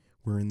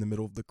We're in the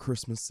middle of the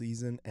Christmas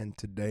season, and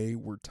today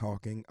we're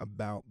talking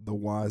about the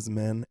wise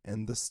men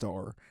and the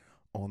star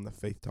on the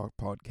Faith Talk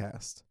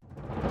podcast.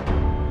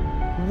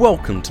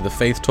 Welcome to the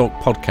Faith Talk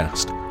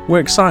podcast.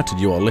 We're excited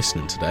you are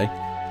listening today.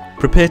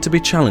 Prepare to be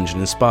challenged and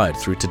inspired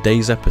through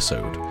today's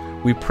episode.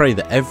 We pray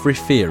that every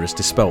fear is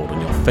dispelled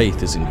and your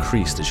faith is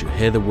increased as you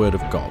hear the word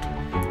of God.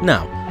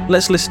 Now,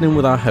 let's listen in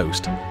with our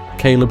host,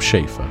 Caleb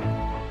Schaefer.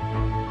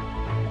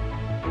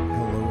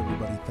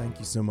 Thank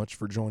you so much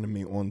for joining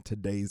me on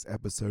today's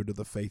episode of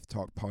the Faith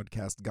Talk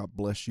podcast. God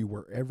bless you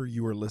wherever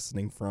you are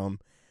listening from.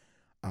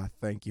 I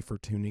thank you for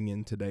tuning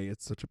in today.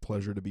 It's such a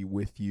pleasure to be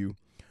with you.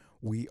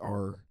 We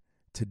are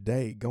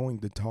today going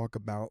to talk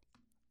about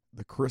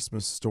the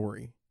Christmas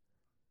story.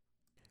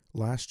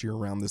 Last year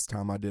around this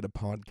time I did a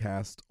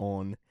podcast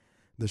on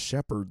the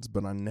shepherds,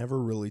 but I never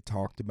really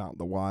talked about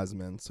the wise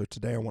men. So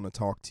today I want to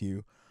talk to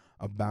you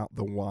about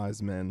the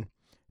wise men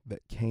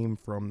that came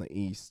from the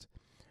east.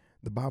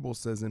 The Bible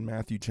says in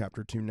Matthew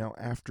chapter 2, "Now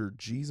after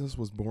Jesus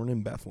was born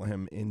in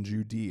Bethlehem in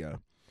Judea,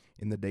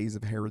 in the days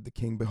of Herod the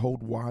king,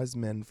 behold, wise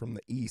men from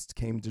the east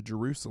came to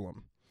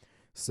Jerusalem,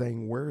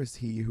 saying, Where is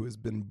he who has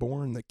been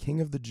born the King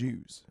of the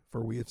Jews?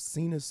 For we have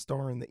seen his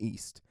star in the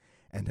east,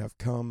 and have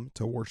come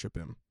to worship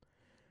him.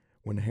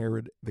 When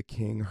Herod the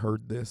king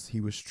heard this,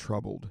 he was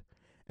troubled,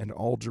 and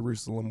all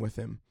Jerusalem with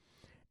him.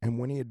 And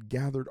when he had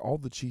gathered all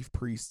the chief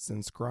priests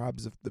and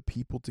scribes of the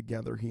people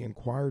together, he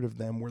inquired of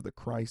them where the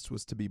Christ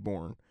was to be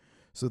born.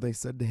 So they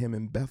said to him,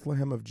 In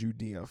Bethlehem of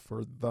Judea,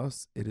 for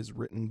thus it is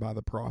written by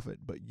the prophet,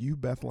 But you,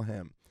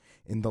 Bethlehem,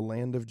 in the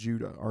land of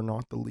Judah, are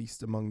not the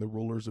least among the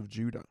rulers of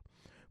Judah.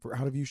 For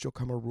out of you shall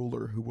come a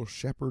ruler who will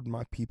shepherd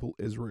my people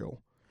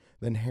Israel.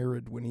 Then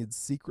Herod, when he had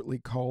secretly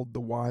called the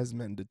wise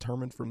men,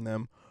 determined from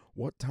them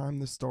what time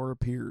the star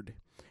appeared.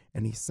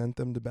 And he sent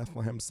them to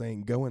Bethlehem,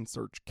 saying, Go and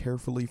search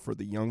carefully for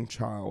the young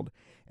child,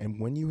 and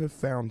when you have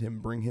found him,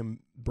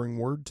 bring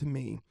word to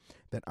me,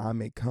 that I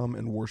may come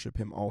and worship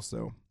him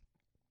also.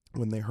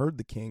 When they heard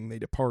the king, they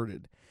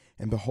departed,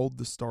 and behold,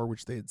 the star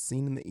which they had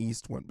seen in the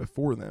east went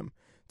before them,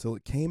 till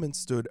it came and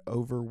stood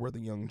over where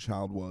the young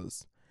child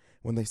was.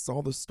 When they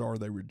saw the star,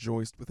 they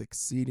rejoiced with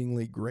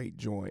exceedingly great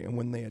joy. And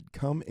when they had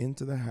come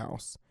into the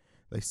house,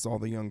 they saw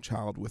the young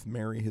child with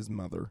Mary his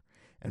mother,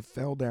 and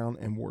fell down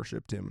and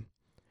worshipped him.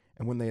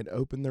 And when they had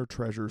opened their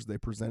treasures, they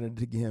presented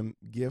to him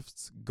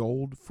gifts,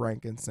 gold,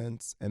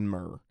 frankincense, and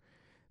myrrh.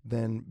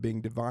 Then,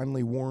 being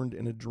divinely warned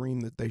in a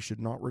dream that they should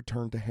not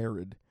return to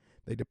Herod,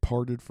 they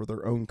departed for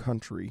their own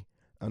country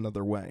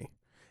another way.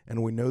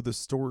 And we know the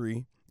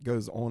story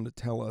goes on to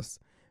tell us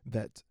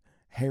that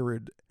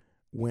Herod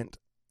went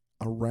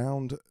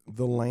around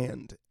the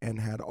land and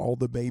had all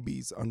the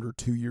babies under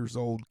 2 years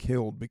old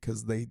killed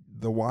because the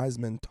wise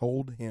men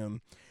told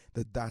him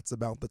that that's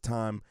about the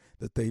time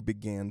that they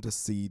began to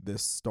see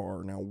this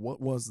star. Now, what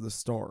was the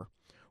star?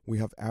 We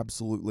have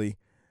absolutely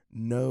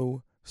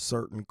no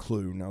certain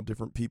clue. Now,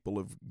 different people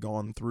have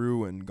gone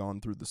through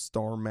the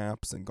star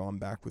maps and gone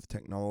back with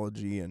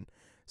technology and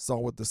saw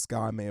what the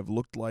sky may have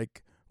looked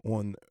like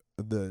on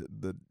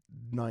the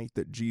night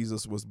that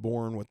Jesus was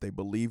born, what they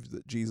believed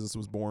that Jesus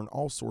was born,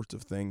 all sorts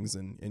of things,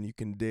 and you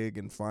can dig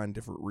and find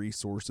different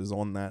resources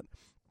on that.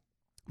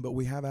 But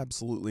we have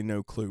absolutely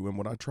no clue. And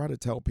what I try to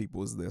tell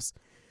people is this,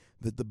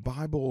 that the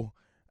Bible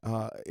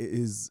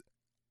is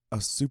a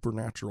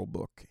supernatural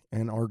book,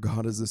 and our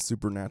God is a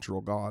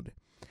supernatural God.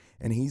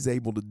 And he's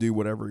able to do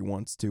whatever he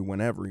wants to,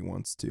 whenever he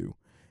wants to.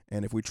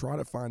 And if we try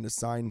to find a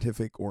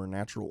scientific or a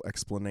natural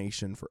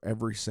explanation for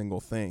every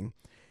single thing,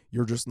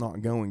 you're just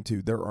not going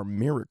to. There are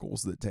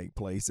miracles that take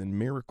place, and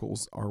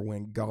miracles are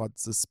when God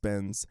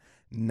suspends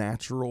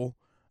natural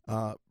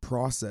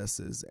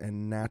processes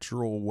and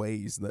natural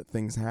ways that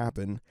things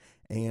happen,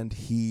 and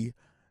he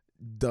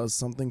does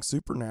something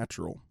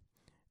supernatural.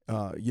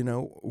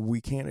 We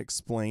can't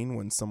explain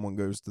when someone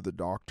goes to the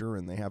doctor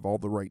and they have all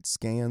the right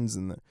scans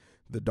and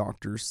the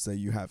doctors say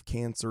you have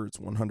cancer, it's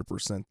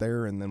 100%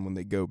 there, and then when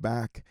they go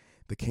back,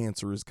 the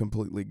cancer is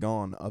completely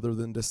gone, other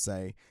than to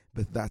say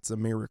that that's a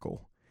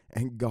miracle.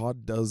 And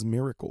God does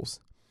miracles.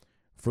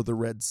 For the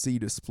Red Sea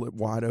to split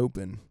wide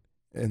open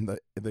and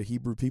the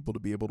Hebrew people to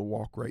be able to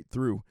walk right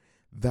through,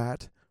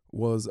 that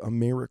was a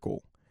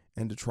miracle.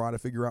 And to try to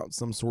figure out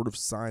some sort of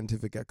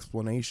scientific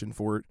explanation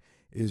for it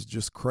is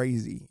just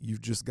crazy.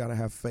 You've just got to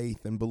have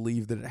faith and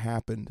believe that it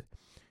happened.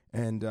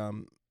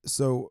 And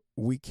so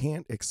we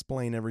can't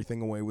explain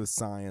everything away with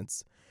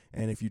science.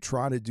 And if you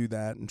try to do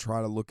that and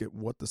try to look at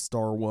what the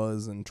star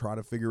was and try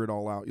to figure it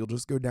all out, you'll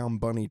just go down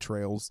bunny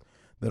trails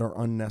that are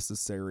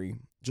unnecessary.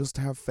 Just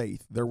have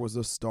faith. There was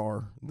a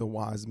star. The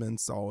wise men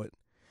saw it.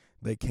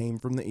 They came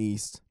from the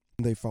east.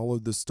 They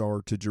followed the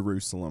star to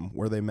Jerusalem,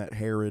 where they met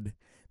Herod.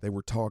 They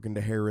were talking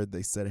to Herod.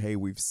 They said, Hey,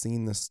 we've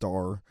seen the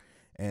star,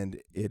 and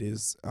it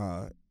is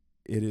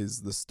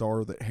the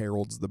star that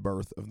heralds the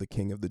birth of the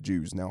King of the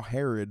Jews. Now,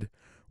 Herod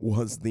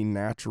was the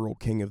natural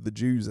king of the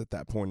Jews at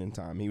that point in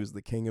time. He was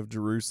the king of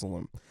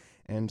Jerusalem.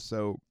 And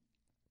so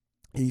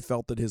he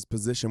felt that his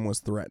position was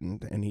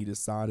threatened, and he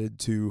decided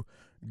to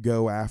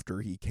go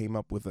after. He came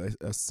up with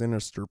a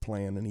sinister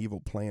plan, an evil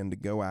plan to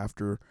go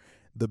after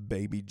the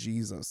baby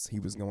Jesus. He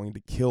was going to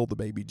kill the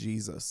baby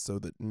Jesus so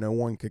that no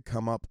one could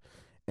come up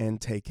and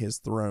take his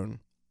throne.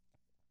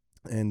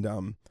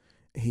 And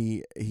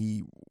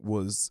he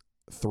was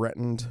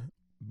threatened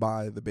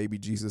by the baby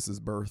Jesus's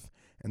birth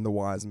and the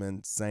wise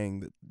men saying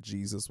that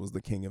Jesus was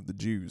the king of the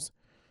Jews.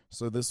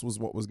 So this was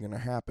what was going to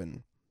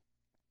happen.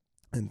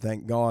 And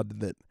thank God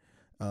that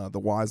the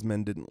wise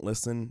men didn't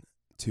listen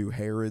to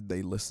Herod.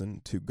 They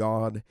listened to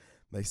God.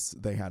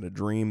 They had a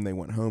dream. They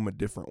went home a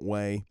different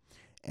way,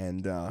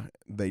 and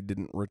they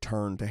didn't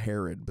return to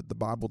Herod. But the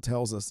Bible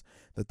tells us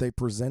that they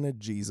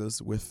presented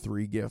Jesus with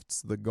 3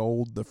 gifts: the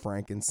gold, the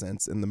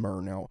frankincense, and the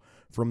myrrh. Now,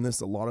 from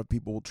this, a lot of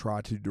people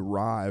try to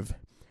derive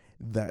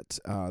that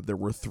there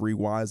were 3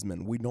 wise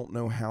men. We don't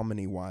know how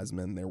many wise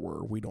men there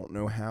were. We don't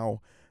know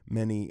how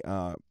many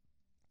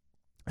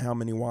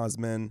wise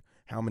men,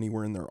 how many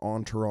were in their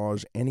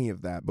entourage, any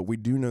of that. But we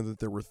do know that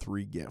there were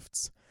 3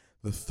 gifts.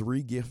 The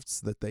 3 gifts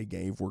that they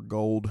gave were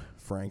gold,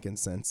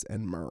 frankincense,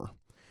 and myrrh.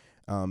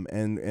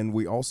 And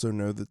we also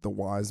know that the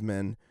wise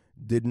men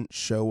didn't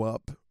show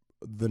up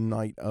the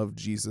night of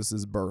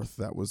Jesus's birth.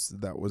 That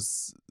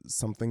was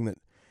something that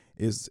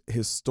is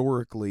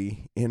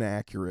historically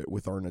inaccurate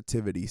with our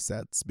nativity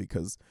sets,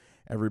 because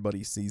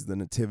everybody sees the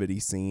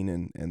nativity scene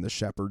and the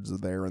shepherds are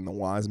there and the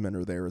wise men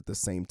are there at the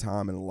same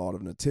time in a lot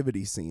of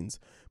nativity scenes.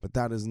 But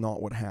that is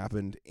not what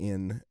happened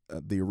in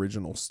the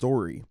original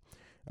story.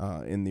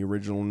 In the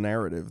original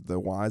narrative, the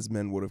wise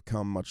men would have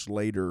come much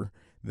later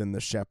than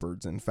the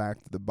shepherds. In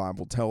fact, the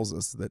Bible tells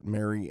us that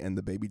Mary and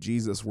the baby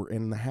Jesus were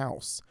in the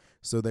house.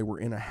 So they were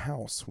in a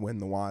house when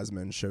the wise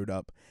men showed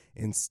up,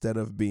 instead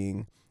of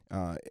being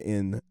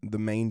in the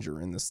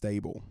manger, in the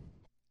stable.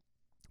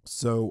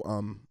 So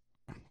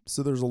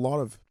there's a lot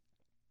of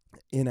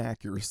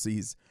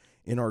inaccuracies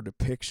in our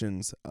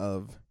depictions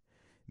of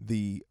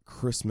the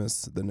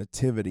Christmas, the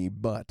nativity,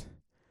 but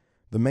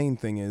the main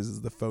thing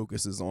is the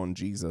focus is on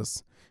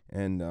Jesus.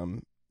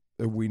 And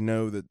we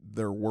know that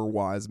there were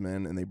wise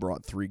men and they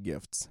brought 3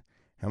 gifts.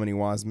 How many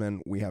wise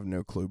men? We have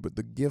no clue. But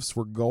the gifts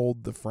were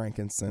gold, the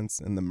frankincense,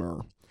 and the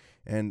myrrh.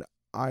 And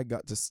I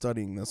got to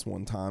studying this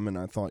one time, and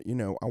I thought,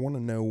 I want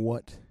to know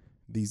what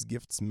these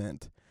gifts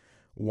meant.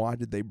 Why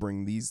did they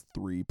bring these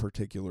 3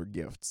 particular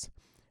gifts?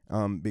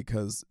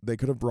 Because they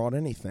could have brought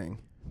anything,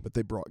 but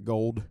they brought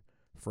gold,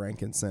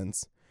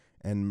 frankincense,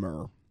 and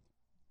myrrh.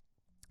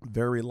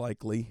 Very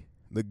likely,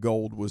 the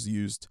gold was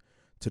used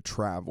to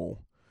travel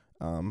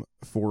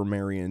for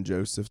Mary and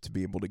Joseph to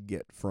be able to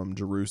get from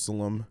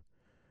Jerusalem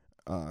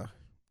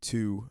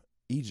to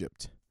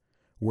Egypt,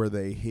 where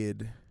they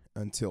hid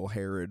until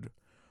Herod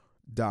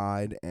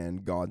died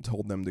and God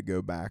told them to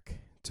go back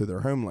to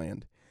their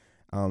homeland.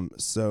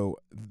 So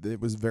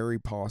it was very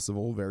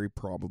possible, very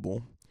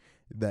probable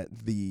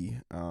that the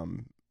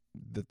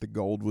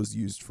gold was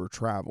used for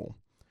travel.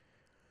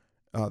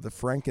 The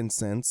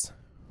frankincense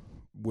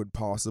would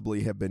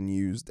possibly have been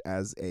used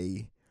as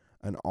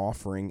an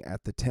offering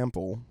at the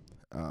temple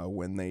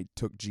when they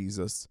took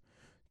Jesus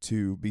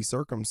to be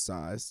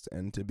circumcised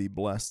and to be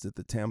blessed at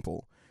the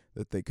temple,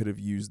 that they could have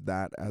used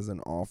that as an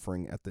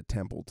offering at the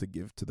temple to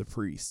give to the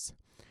priests.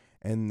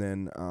 And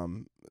then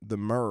the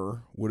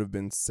myrrh would have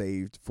been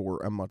saved for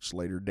a much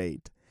later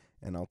date,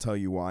 and I'll tell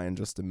you why in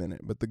just a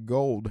minute. But the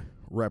gold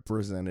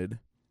represented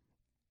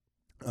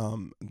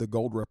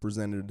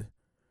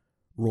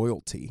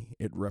royalty.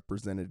 It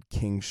represented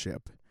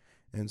kingship.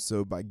 And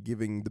so by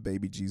giving the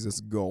baby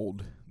Jesus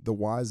gold, the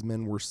wise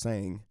men were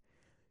saying,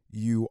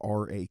 you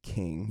are a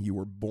king. You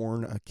were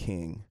born a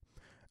king.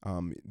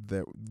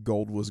 That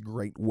gold was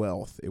great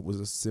wealth. It was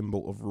a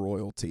symbol of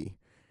royalty.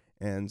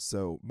 And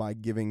so by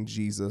giving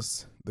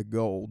Jesus the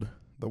gold,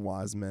 the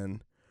wise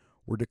men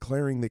were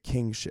declaring the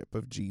kingship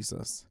of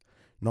Jesus,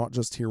 not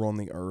just here on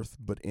the earth,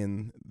 but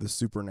in the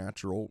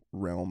supernatural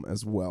realm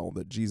as well,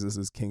 that Jesus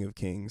is King of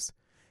Kings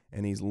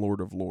and he's Lord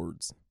of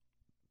Lords.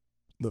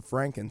 The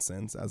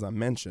frankincense, as I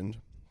mentioned,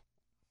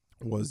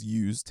 was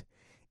used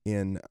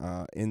in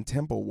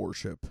temple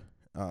worship.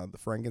 The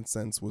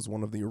frankincense was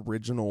one of the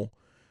original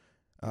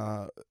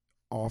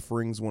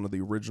offerings, one of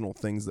the original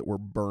things that were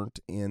burnt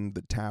in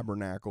the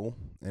tabernacle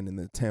and in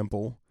the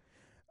temple.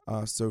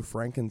 So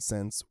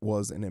frankincense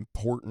was an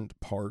important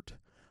part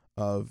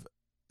of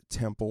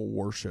temple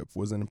worship,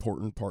 was an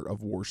important part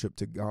of worship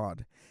to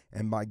God.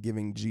 And by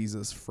giving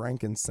Jesus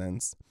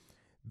frankincense,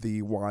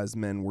 the wise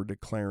men were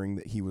declaring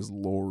that he was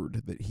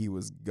Lord, that he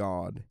was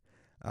God,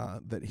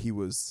 that he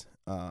was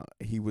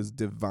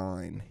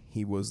divine.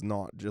 He was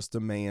not just a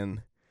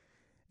man.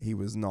 He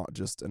was not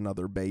just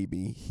another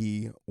baby.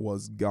 He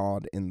was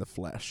God in the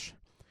flesh.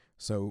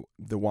 So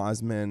the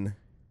wise men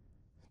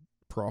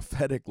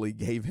prophetically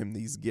gave him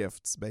these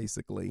gifts,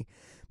 basically,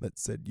 that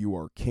said, you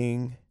are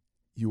king,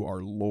 you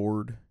are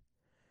Lord.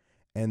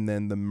 And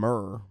then the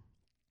myrrh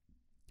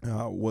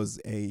was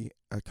a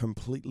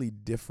completely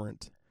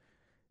different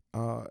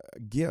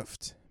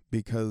gift,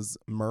 because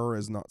myrrh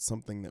is not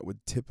something that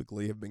would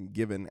typically have been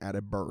given at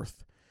a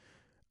birth.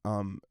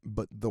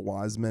 But the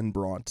wise men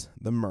brought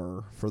the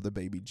myrrh for the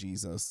baby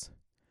Jesus.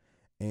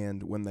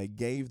 And when they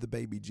gave the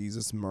baby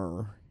Jesus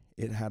myrrh,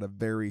 it had a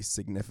very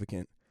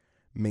significant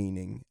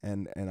meaning,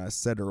 and I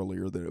said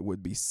earlier that it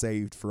would be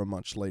saved for a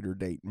much later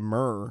date.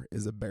 Myrrh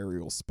is a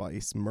burial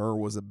spice. Myrrh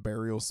was a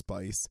burial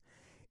spice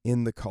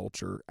in the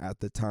culture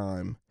at the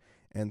time,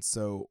 and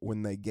so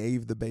when they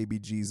gave the baby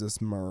Jesus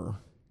myrrh,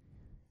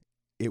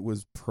 it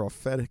was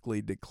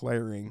prophetically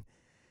declaring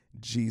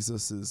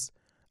Jesus's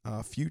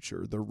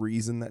future. The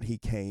reason that he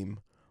came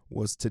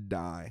was to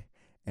die,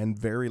 and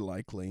very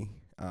likely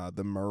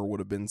the myrrh would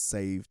have been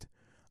saved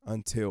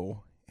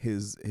until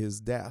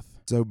his death.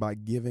 So by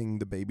giving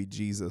the baby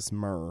Jesus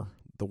myrrh,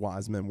 the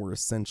wise men were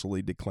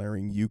essentially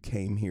declaring, you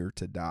came here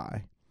to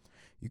die.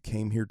 You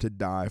came here to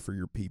die for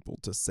your people,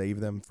 to save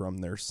them from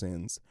their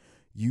sins.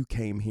 You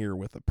came here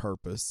with a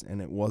purpose,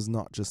 and it was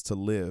not just to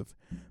live,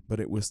 but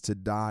it was to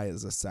die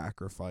as a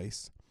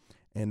sacrifice.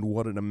 And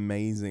what an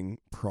amazing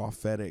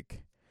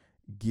prophetic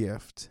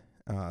gift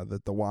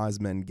that the wise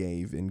men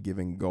gave in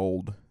giving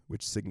gold,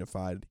 which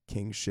signified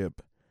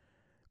kingship,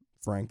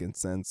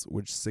 frankincense,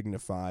 which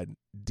signified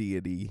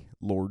deity,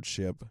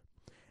 lordship,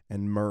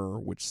 and myrrh,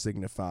 which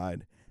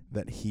signified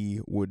that he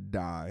would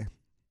die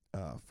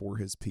for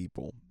his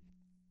people.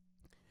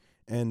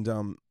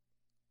 And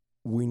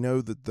we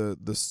know that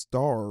the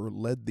star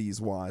led these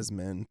wise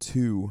men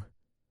to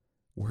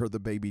where the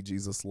baby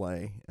Jesus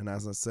lay. And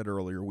as I said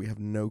earlier, we have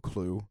no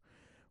clue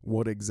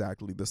what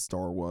exactly the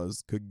star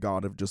was. Could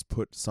God have just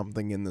put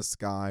something in the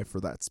sky for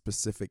that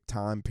specific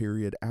time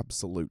period?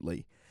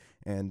 Absolutely.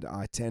 And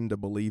I tend to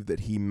believe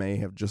that he may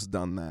have just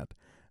done that.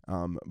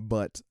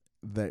 But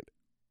that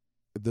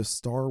the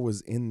star was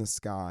in the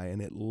sky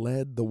and it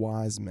led the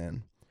wise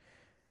men.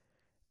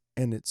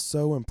 And it's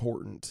so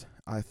important,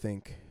 I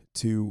think,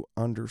 to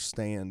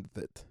understand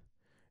that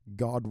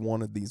God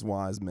wanted these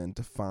wise men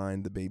to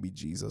find the baby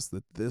Jesus,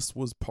 that this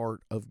was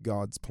part of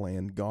God's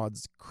plan,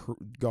 God's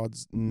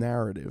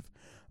narrative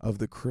of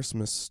the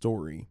Christmas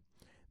story,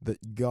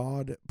 that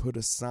God put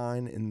a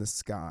sign in the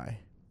sky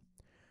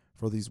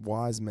for these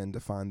wise men to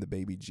find the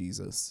baby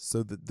Jesus,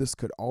 so that this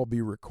could all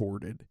be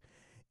recorded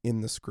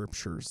in the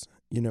scriptures.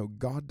 You know,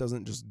 God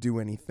doesn't just do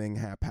anything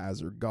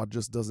haphazard. God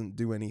just doesn't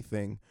do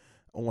anything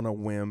on a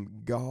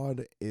whim.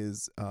 God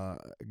is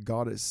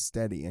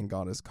steady and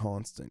God is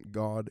constant.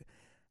 God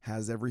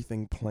has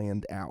everything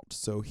planned out.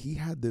 So he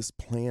had this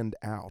planned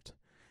out,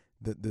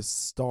 that this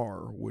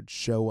star would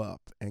show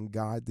up and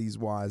guide these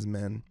wise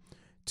men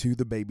to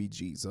the baby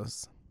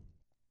Jesus.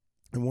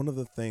 And one of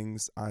the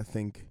things I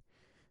think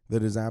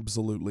that is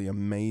absolutely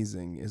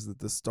amazing is that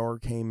the star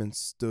came and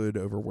stood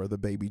over where the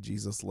baby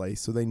Jesus lay.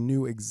 So they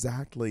knew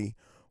exactly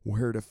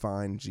where to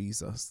find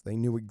Jesus. They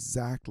knew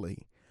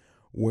exactly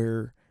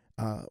where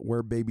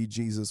baby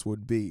Jesus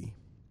would be.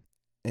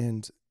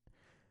 And,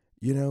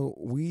 you know,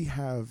 we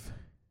have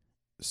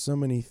so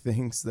many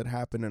things that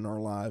happen in our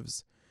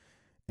lives,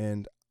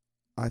 and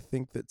I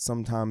think that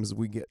sometimes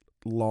we get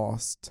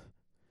lost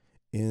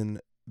in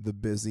the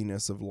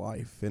busyness of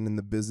life and in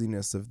the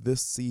busyness of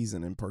this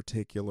season in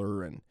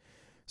particular, and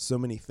so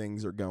many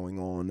things are going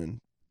on,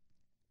 and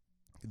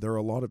there are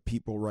a lot of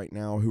people right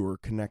now who are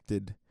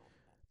connected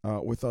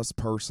with us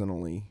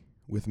personally,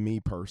 with me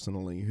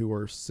personally, who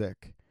are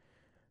sick,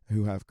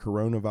 who have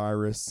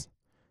coronavirus,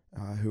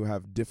 who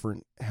have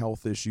different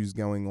health issues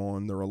going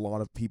on. There are a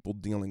lot of people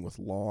dealing with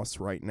loss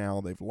right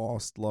now. They've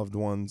lost loved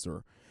ones,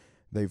 or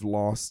they've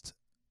lost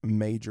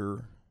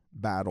major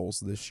battles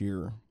this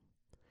year.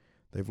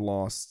 They've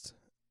lost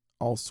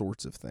all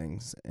sorts of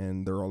things,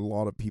 and there are a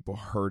lot of people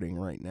hurting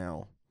right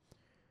now.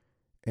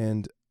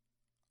 And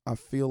I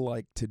feel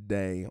like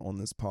today on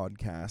this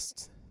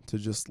podcast to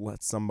just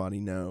let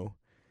somebody know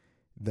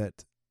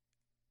that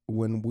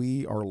when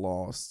we are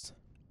lost,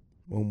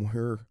 when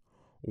we're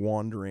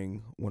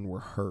wandering, when we're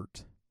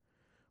hurt,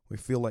 we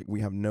feel like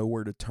we have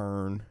nowhere to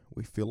turn.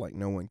 We feel like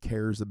no one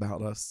cares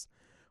about us.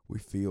 We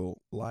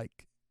feel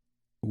like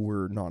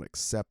we're not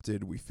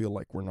accepted. We feel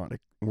like we're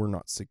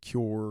not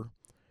secure.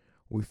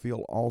 We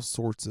feel all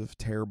sorts of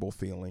terrible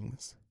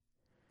feelings.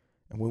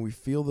 And when we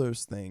feel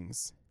those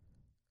things,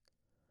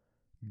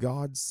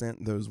 God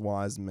sent those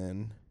wise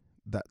men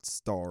that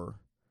star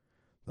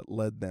that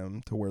led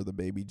them to where the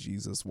baby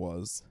Jesus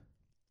was.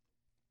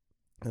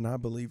 And I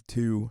believe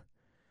too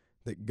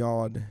that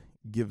God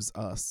gives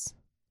us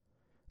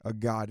a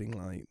guiding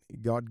light.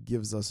 God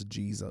gives us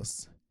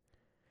Jesus.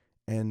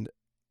 And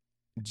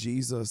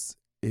Jesus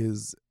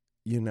is,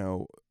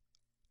 the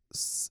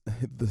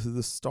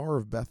Star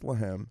of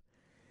Bethlehem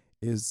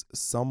is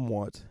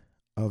somewhat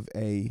of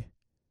a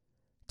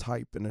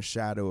type and a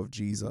shadow of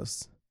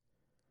Jesus.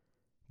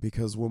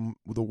 Because when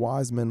the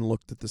wise men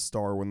looked at the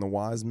star, when the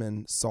wise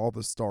men saw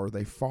the star,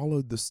 they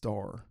followed the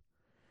star,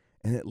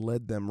 and it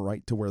led them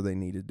right to where they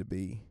needed to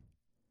be.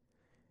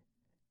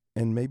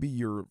 And maybe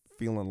you're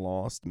feeling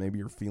lost. Maybe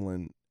you're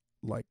feeling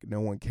like no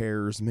one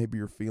cares. Maybe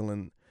you're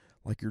feeling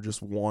like you're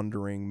just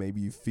wandering.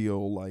 Maybe you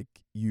feel like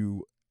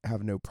you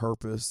have no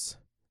purpose,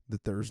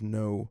 that there's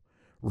no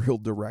real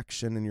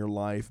direction in your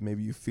life.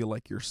 Maybe you feel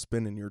like you're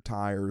spinning your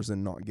tires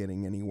and not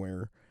getting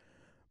anywhere.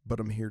 But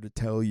I'm here to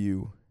tell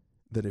you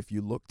that if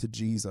you look to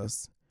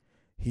Jesus,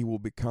 he will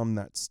become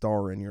that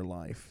star in your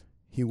life.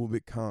 He will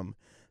become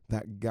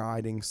that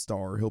guiding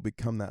star. He'll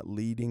become that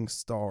leading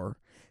star.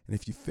 And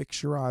if you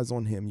fix your eyes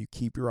on him, you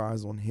keep your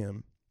eyes on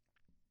him,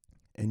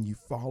 and you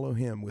follow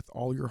him with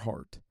all your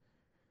heart,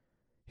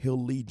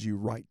 he'll lead you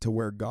right to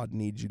where God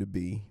needs you to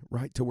be,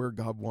 right to where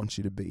God wants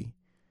you to be.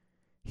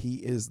 He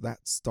is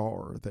that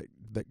star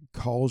that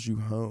calls you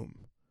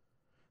home,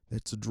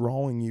 that's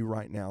drawing you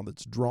right now,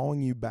 that's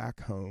drawing you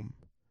back home.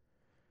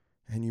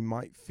 And you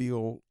might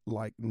feel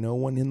like no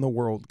one in the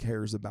world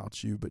cares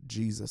about you, but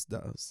Jesus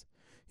does.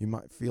 You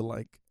might feel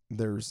like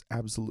there's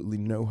absolutely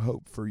no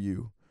hope for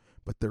you,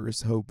 but there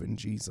is hope in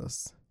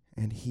Jesus.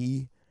 And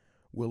he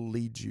will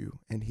lead you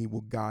and he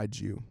will guide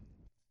you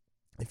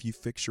if you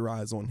fix your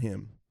eyes on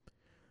him.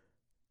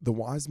 The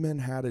wise men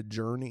had a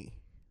journey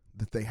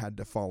that they had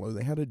to follow.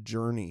 They had a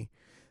journey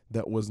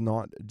that was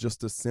not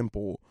just a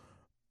simple,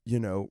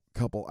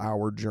 couple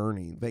hour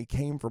journey. They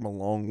came from a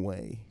long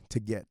way to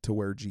get to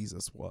where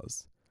Jesus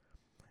was.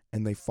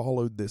 And they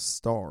followed this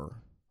star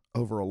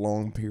over a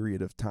long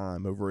period of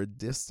time, over a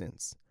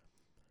distance.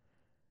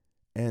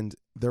 And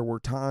there were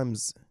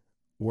times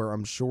where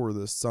I'm sure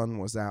the sun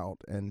was out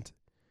and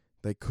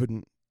they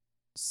couldn't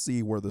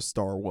see where the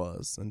star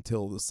was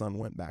until the sun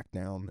went back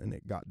down and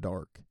it got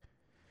dark.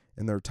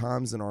 And there are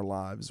times in our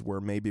lives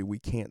where maybe we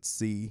can't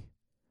see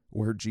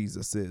where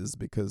Jesus is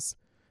because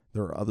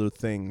there are other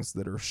things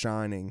that are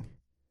shining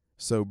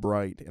so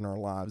bright in our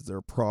lives. There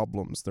are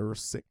problems, there are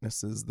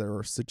sicknesses, there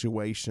are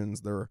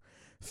situations, there are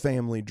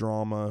family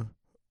drama,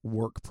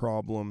 work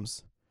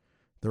problems,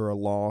 there are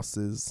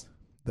losses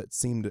that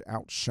seem to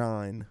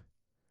outshine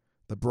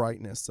the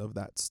brightness of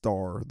that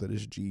star that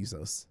is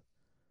Jesus.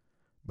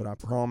 But I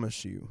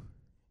promise you,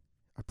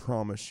 if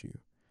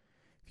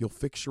you'll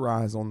fix your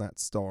eyes on that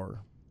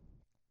star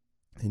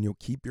and you'll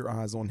keep your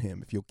eyes on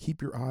him, if you'll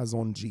keep your eyes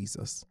on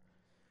Jesus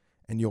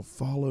and you'll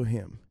follow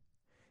him,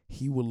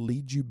 he will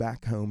lead you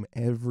back home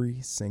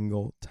every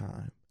single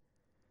time.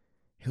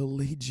 He'll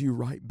lead you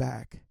right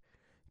back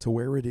to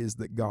where it is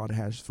that God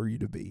has for you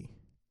to be.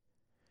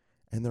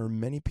 And there are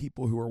many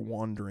people who are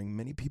wandering,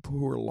 many people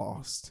who are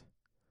lost.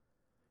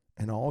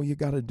 And all you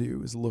got to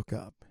do is look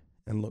up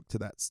and look to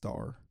that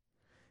star.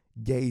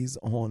 Gaze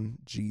on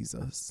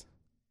Jesus.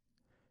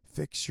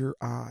 Fix your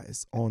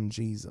eyes on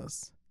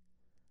Jesus.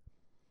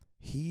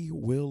 He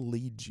will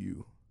lead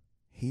you.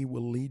 He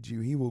will lead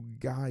you. He will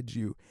guide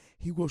you.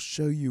 He will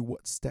show you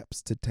what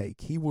steps to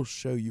take. He will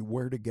show you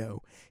where to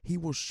go. He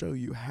will show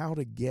you how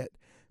to get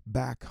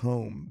back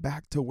home,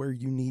 back to where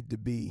you need to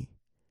be.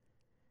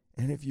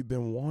 And if you've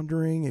been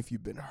wandering, if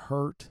you've been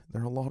hurt,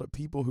 there are a lot of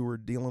people who are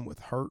dealing with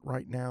hurt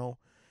right now,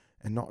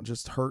 and not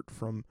just hurt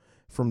from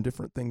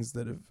different things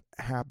that have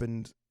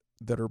happened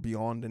that are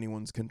beyond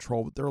anyone's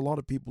control, but there are a lot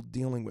of people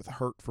dealing with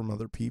hurt from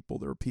other people.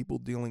 There are people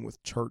dealing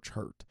with church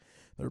hurt.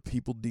 There are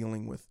people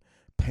dealing with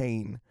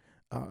pain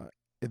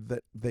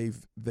that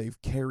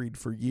they've carried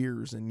for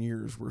years and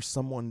years, where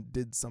someone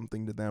did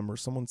something to them or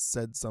someone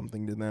said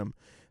something to them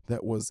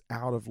that was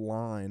out of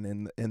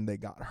line, and they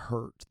got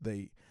hurt.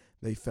 They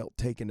felt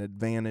taken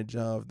advantage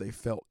of. They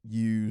felt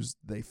used.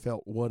 They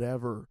felt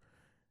whatever.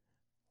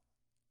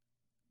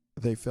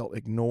 They felt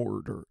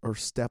ignored or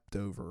stepped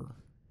over.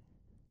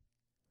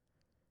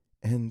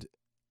 And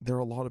there are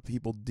a lot of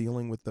people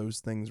dealing with those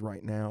things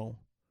right now.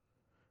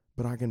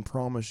 But I can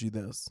promise you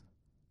this.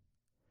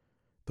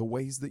 The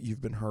ways that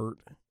you've been hurt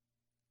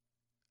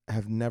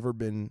have never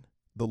been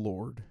the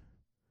Lord.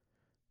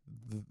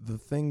 The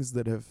things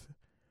that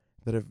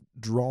have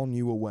drawn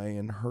you away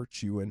and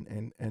hurt you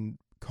and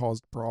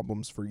caused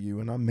problems for you.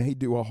 And I may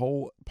do a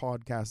whole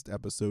podcast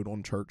episode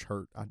on church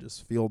hurt. I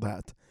just feel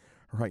that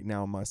right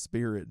now in my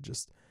spirit.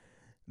 Just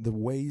the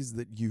ways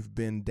that you've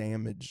been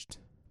damaged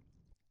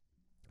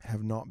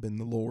have not been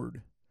the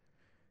Lord.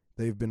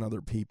 They've been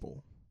other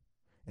people.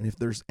 And if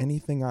there's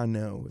anything I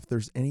know, if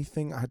there's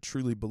anything I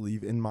truly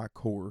believe in my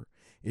core,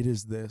 it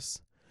is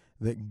this: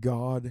 that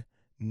God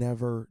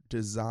never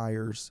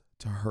desires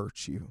to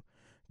hurt you.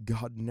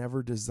 God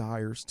never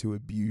desires to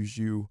abuse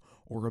you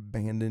or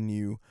abandon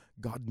you.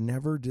 God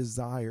never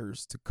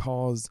desires to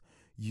cause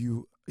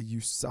you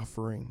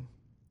suffering.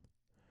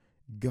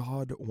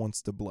 God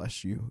wants to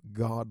bless you.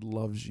 God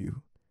loves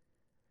you.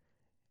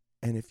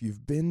 And if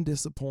you've been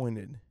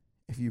disappointed,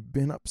 if you've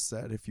been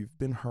upset, if you've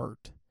been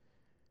hurt,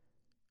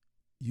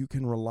 you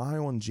can rely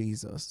on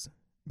Jesus,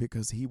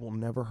 because he will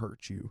never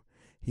hurt you.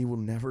 He will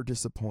never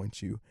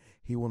disappoint you.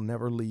 He will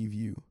never leave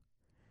you.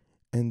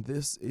 And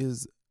this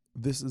is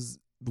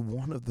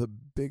one of the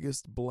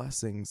biggest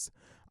blessings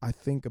I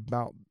think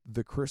about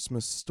the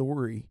Christmas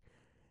story,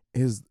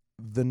 is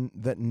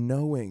that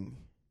knowing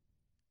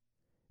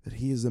that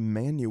he is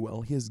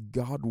Emmanuel. He is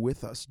God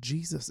with us.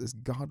 Jesus is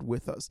God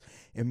with us.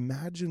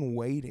 Imagine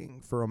waiting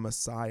for a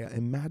Messiah.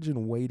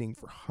 Imagine waiting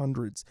for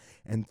hundreds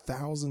and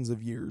thousands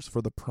of years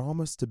for the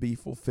promise to be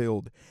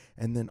fulfilled.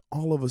 And then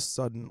all of a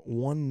sudden,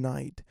 one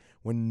night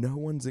when no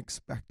one's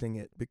expecting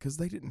it, because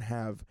they didn't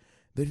have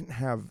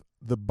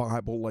the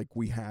Bible like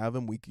we have,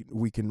 and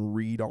we can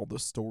read all the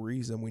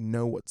stories, and we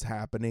know what's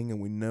happening, and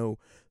we know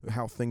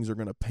how things are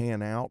going to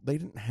pan out. They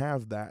didn't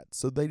have that,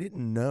 so they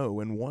didn't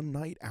know. And one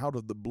night, out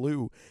of the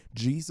blue,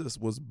 Jesus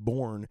was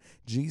born.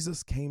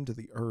 Jesus came to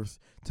the earth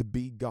to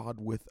be God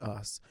with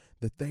us.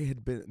 That they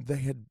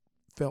had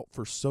felt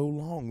for so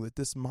long that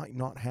this might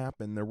not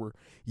happen. There were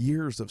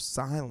years of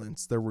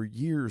silence. There were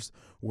years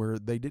where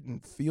they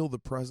didn't feel the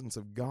presence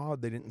of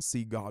God. They didn't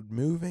see God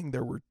moving.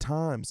 There were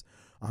times,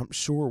 I'm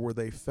sure, where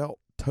they felt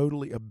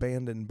totally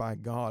abandoned by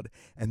God.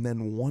 And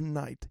then one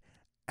night,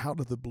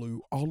 out of the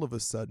blue, all of a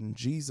sudden,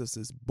 Jesus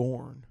is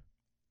born.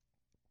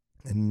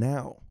 And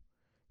now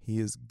he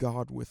is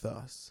God with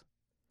us.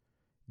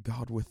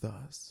 God with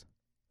us.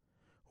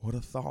 What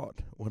a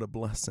thought. What a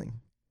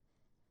blessing.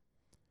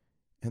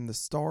 And the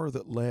star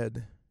that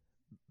led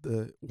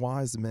the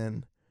wise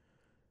men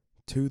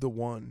to the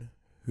one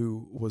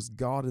who was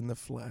God in the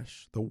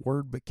flesh, the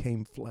Word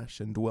became flesh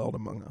and dwelt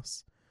among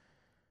us.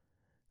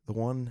 The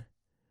one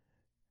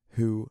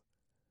who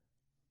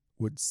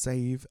would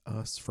save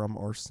us from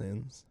our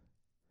sins.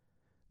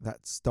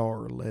 That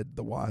star led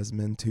the wise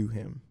men to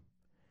him.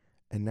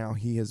 And now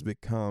he has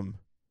become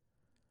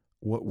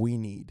what we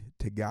need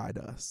to guide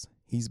us.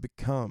 He's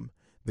become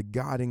the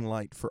guiding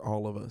light for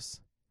all of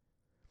us.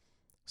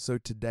 So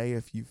today,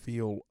 if you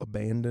feel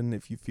abandoned,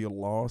 if you feel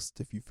lost,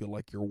 if you feel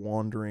like you're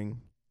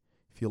wandering,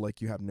 feel like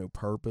you have no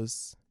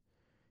purpose,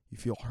 you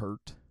feel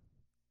hurt,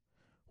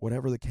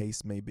 whatever the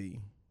case may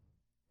be,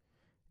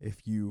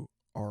 if you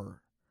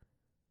are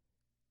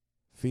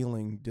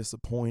feeling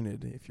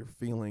disappointed, if you're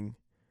feeling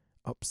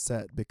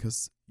upset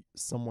because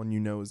someone you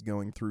know is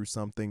going through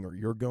something, or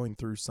you're going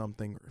through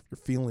something, or if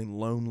you're feeling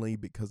lonely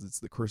because it's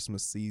the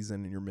Christmas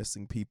season and you're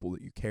missing people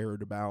that you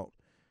cared about,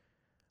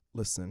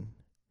 listen,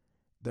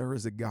 there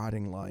is a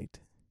guiding light,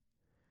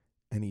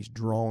 and he's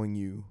drawing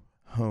you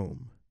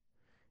home,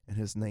 and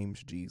his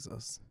name's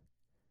Jesus.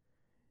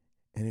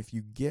 And if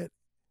you get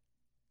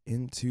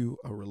into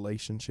a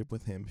relationship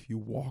with him, if you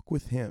walk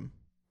with him,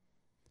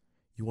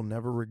 you will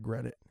never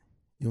regret it.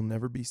 You'll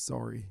never be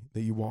sorry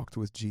that you walked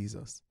with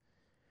Jesus.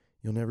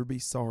 You'll never be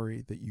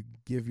sorry that you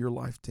give your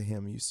life to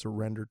him, you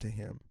surrender to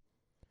him.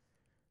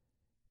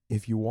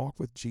 If you walk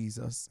with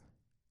Jesus,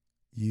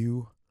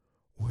 you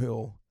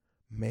will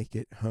make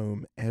it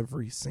home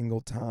every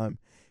single time.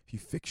 If you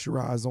fix your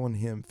eyes on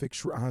him,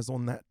 fix your eyes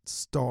on that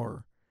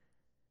star,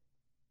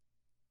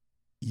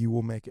 you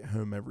will make it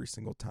home every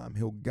single time.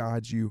 He'll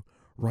guide you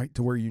right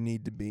to where you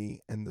need to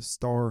be, and the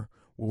star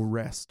will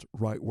rest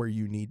right where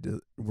you need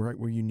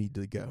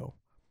to go.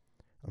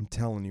 I'm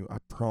telling you, I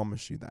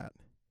promise you that.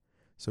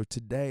 So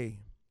today,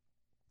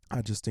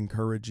 I just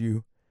encourage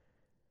you,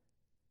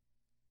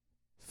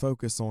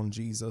 focus on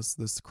Jesus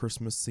this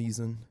Christmas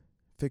season.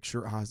 Fix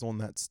your eyes on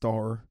that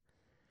star,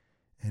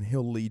 and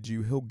he'll lead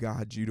you. He'll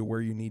guide you to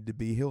where you need to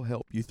be. He'll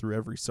help you through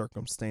every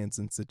circumstance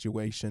and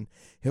situation.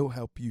 He'll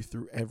help you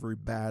through every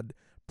bad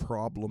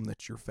problem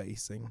that you're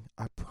facing.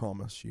 I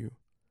promise you.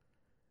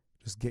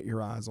 Just get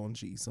your eyes on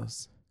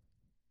Jesus.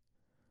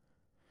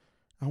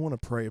 I want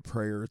to pray a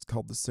prayer. It's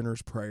called the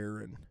Sinner's Prayer.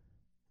 And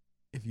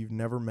if you've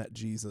never met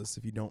Jesus,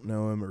 if you don't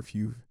know him, or if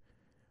you've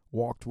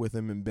walked with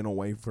him and been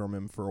away from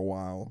him for a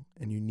while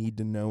and you need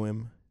to know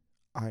him,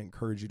 I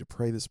encourage you to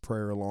pray this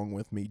prayer along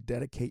with me.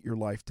 Dedicate your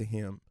life to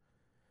him.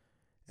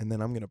 And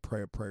then I'm going to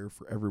pray a prayer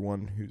for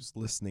everyone who's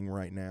listening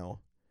right now.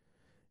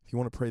 If you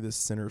want to pray this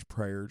sinner's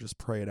prayer, just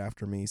pray it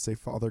after me. Say,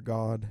 Father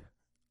God,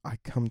 I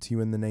come to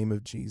you in the name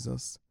of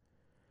Jesus.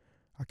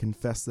 I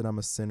confess that I'm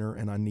a sinner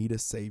and I need a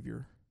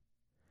Savior.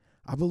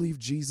 I believe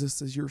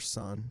Jesus is your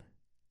Son,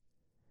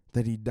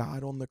 that he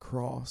died on the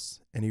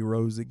cross and he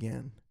rose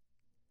again.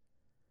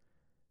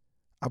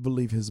 I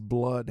believe his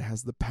blood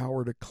has the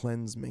power to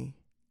cleanse me.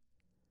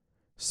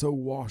 So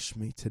wash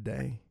me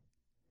today.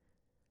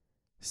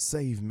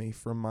 Save me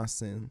from my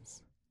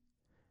sins.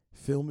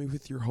 Fill me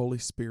with your Holy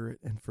Spirit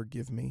and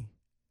forgive me.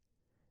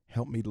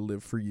 Help me to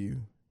live for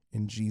you.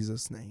 In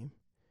Jesus' name,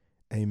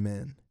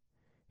 amen.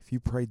 If you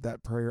prayed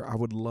that prayer, I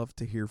would love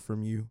to hear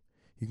from you.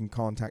 You can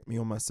contact me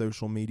on my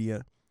social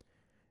media,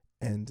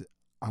 and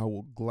I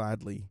will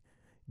gladly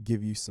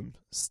give you some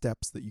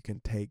steps that you can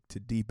take to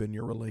deepen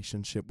your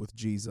relationship with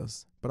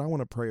Jesus. But I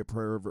want to pray a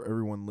prayer over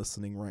everyone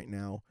listening right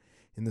now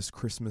in this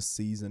Christmas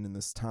season, in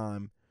this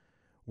time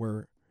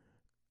where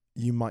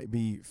you might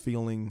be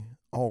feeling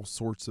all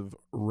sorts of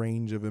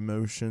range of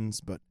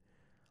emotions, but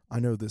I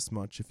know this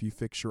much: if you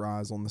fix your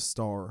eyes on the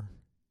star,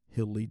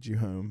 he'll lead you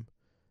home.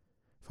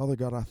 Father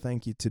God, I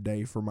thank you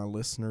today for my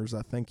listeners.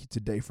 I thank you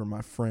today for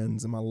my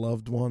friends and my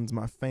loved ones,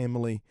 my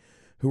family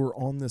who are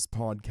on this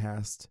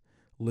podcast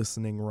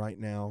listening right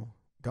now.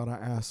 God, I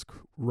ask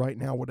right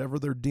now, whatever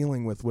they're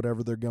dealing with,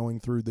 whatever they're going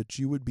through, that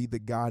you would be the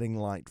guiding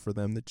light for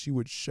them, that you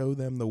would show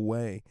them the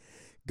way.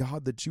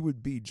 God, that you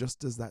would be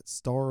just as that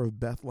star of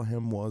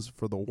Bethlehem was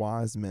for the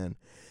wise men,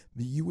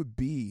 that you would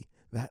be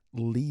that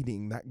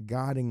leading, that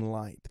guiding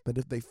light, that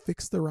if they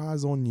fix their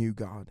eyes on you,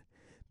 God,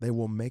 they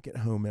will make it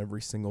home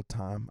every single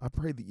time. I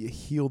pray that you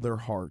heal their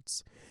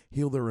hearts,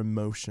 heal their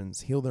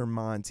emotions, heal their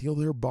minds, heal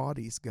their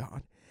bodies,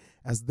 God,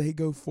 as they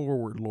go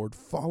forward, Lord,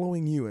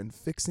 following you and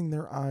fixing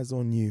their eyes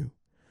on you.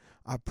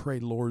 I pray,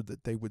 Lord,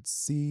 that they would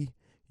see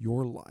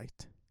your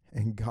light,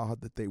 and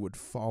God, that they would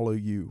follow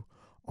you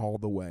all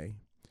the way.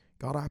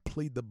 God, I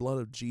plead the blood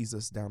of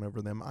Jesus down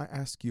over them. I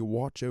ask you,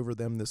 watch over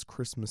them this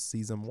Christmas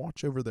season.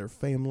 Watch over their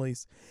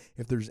families.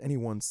 If there's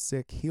anyone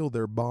sick, heal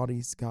their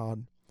bodies,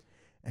 God,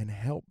 and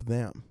help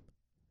them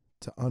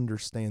to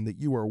understand that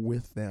you are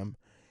with them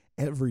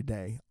every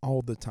day,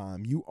 all the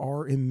time. You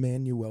are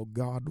Emmanuel,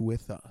 God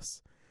with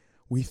us.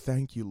 We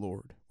thank you,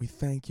 Lord. We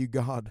thank you,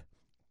 God,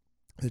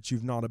 that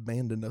you've not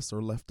abandoned us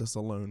or left us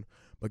alone,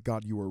 but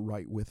God, you are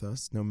right with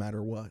us no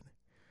matter what.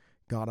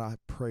 God, I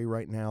pray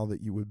right now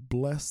that you would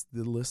bless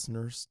the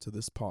listeners to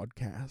this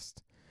podcast.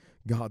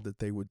 God, that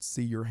they would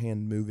see your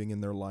hand moving in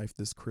their life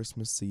this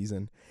Christmas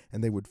season,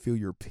 and they would feel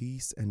your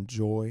peace and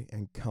joy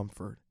and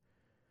comfort.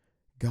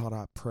 God,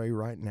 I pray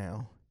right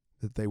now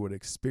that they would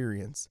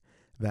experience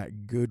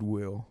that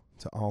goodwill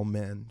to all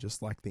men,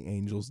 just like the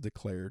angels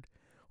declared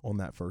on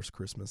that first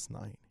Christmas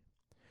night.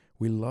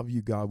 We love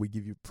you, God. We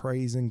give you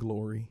praise and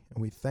glory,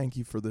 and we thank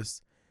you for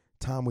this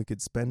time we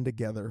could spend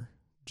together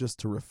just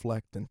to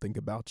reflect and think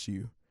about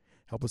you.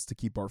 Help us to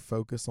keep our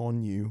focus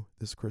on you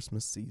this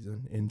Christmas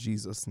season. In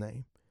Jesus'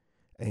 name,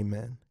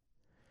 amen.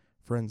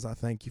 Friends, I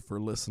thank you for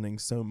listening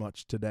so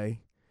much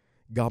today.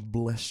 God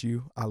bless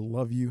you. I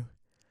love you.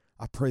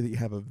 I pray that you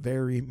have a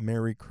very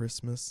Merry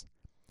Christmas.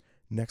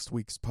 Next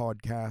week's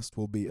podcast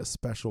will be a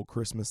special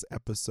Christmas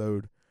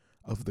episode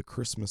of the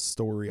Christmas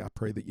story. I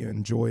pray that you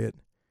enjoy it.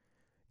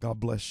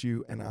 God bless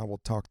you, and I will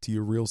talk to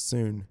you real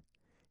soon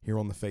here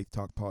on the Faith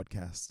Talk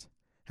podcast.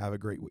 Have a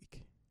great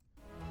week.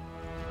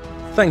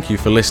 Thank you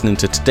for listening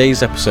to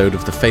today's episode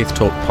of the Faith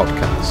Talk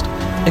podcast.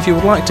 If you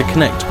would like to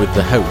connect with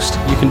the host,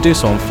 you can do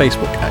so on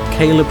Facebook at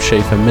Caleb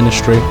Schaefer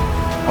Ministry,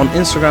 on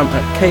Instagram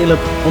at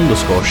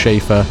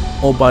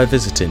Caleb_Schaefer, or by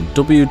visiting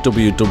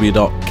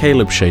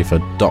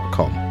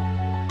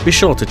www.calebschaefer.com. Be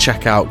sure to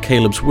check out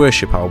Caleb's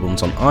worship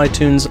albums on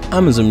iTunes,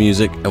 Amazon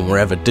Music, and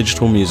wherever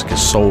digital music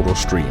is sold or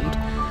streamed.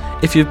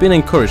 If you've been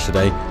encouraged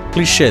today,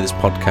 please share this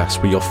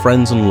podcast with your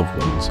friends and loved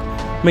ones.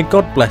 May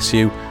God bless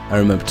you, and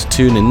remember to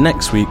tune in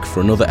next week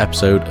for another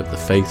episode of the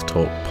Faith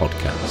Talk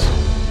podcast.